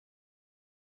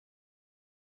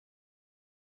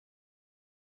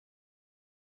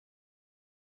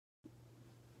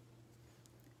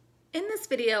In this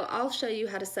video, I'll show you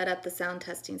how to set up the sound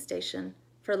testing station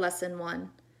for lesson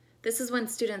 1. This is when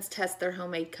students test their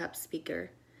homemade cup speaker.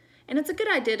 And it's a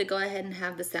good idea to go ahead and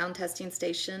have the sound testing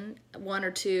station, 1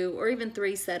 or 2 or even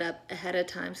 3 set up ahead of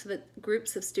time so that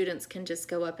groups of students can just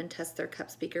go up and test their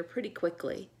cup speaker pretty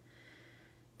quickly.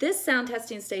 This sound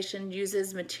testing station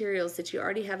uses materials that you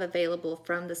already have available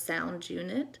from the sound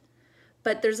unit,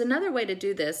 but there's another way to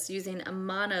do this using a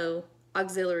mono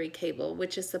auxiliary cable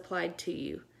which is supplied to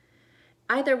you.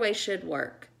 Either way should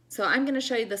work. So I'm going to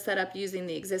show you the setup using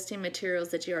the existing materials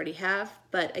that you already have,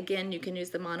 but again, you can use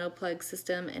the mono plug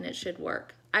system and it should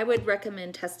work. I would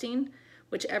recommend testing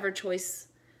whichever choice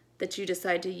that you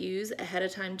decide to use ahead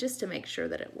of time just to make sure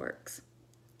that it works.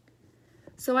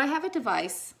 So I have a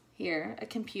device here, a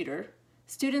computer.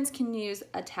 Students can use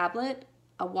a tablet,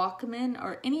 a Walkman,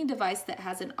 or any device that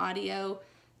has an audio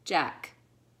jack,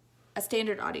 a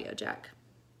standard audio jack.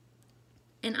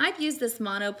 And I've used this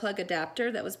mono plug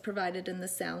adapter that was provided in the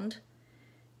sound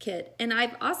kit. And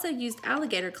I've also used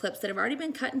alligator clips that have already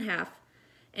been cut in half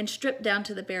and stripped down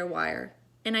to the bare wire.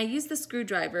 And I use the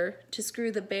screwdriver to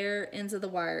screw the bare ends of the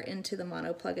wire into the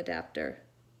mono plug adapter.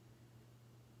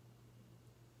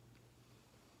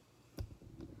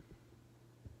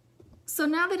 So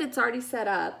now that it's already set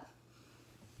up,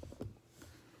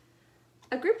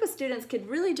 a group of students could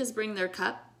really just bring their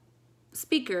cup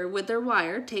speaker with their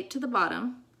wire taped to the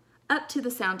bottom up to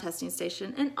the sound testing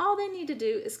station, and all they need to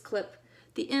do is clip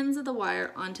the ends of the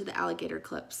wire onto the alligator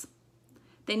clips.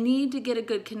 They need to get a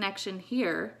good connection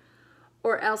here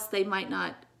or else they might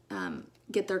not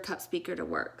get their cup speaker to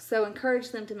work. So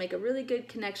encourage them to make a really good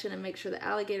connection and make sure the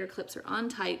alligator clips are on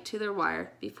tight to their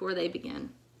wire before they begin.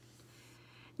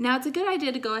 Now it's a good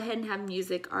idea to go ahead and have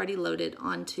music already loaded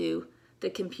onto the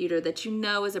computer that you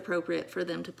know is appropriate for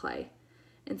them to play.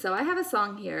 And so I have a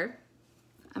song here,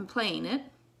 I'm playing it.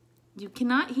 You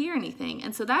cannot hear anything,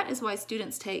 and so that is why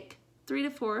students take 3 to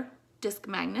 4 disc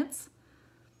magnets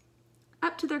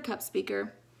up to their cup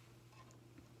speaker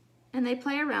and they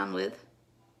play around with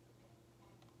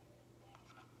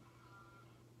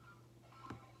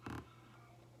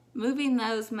moving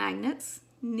those magnets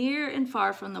near and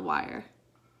far from the wire.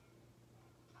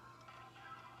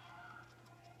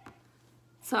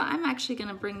 So I'm actually going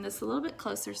to bring this a little bit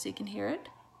closer so you can hear it.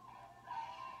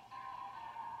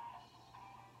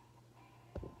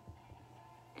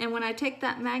 And when I take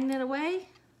that magnet away,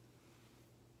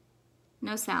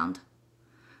 no sound.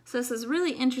 So this is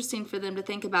really interesting for them to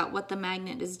think about what the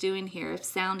magnet is doing here, if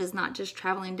sound is not just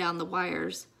traveling down the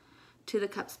wires to the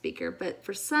cup speaker, but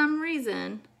for some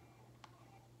reason,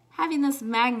 having this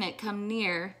magnet come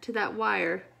near to that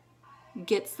wire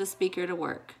gets the speaker to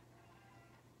work.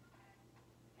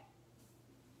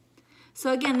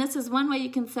 So again, this is one way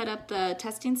you can set up the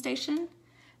testing station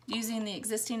using the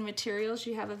existing materials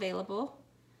you have available.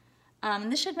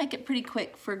 And this should make it pretty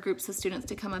quick for groups of students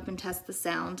to come up and test the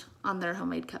sound on their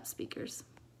homemade cup speakers.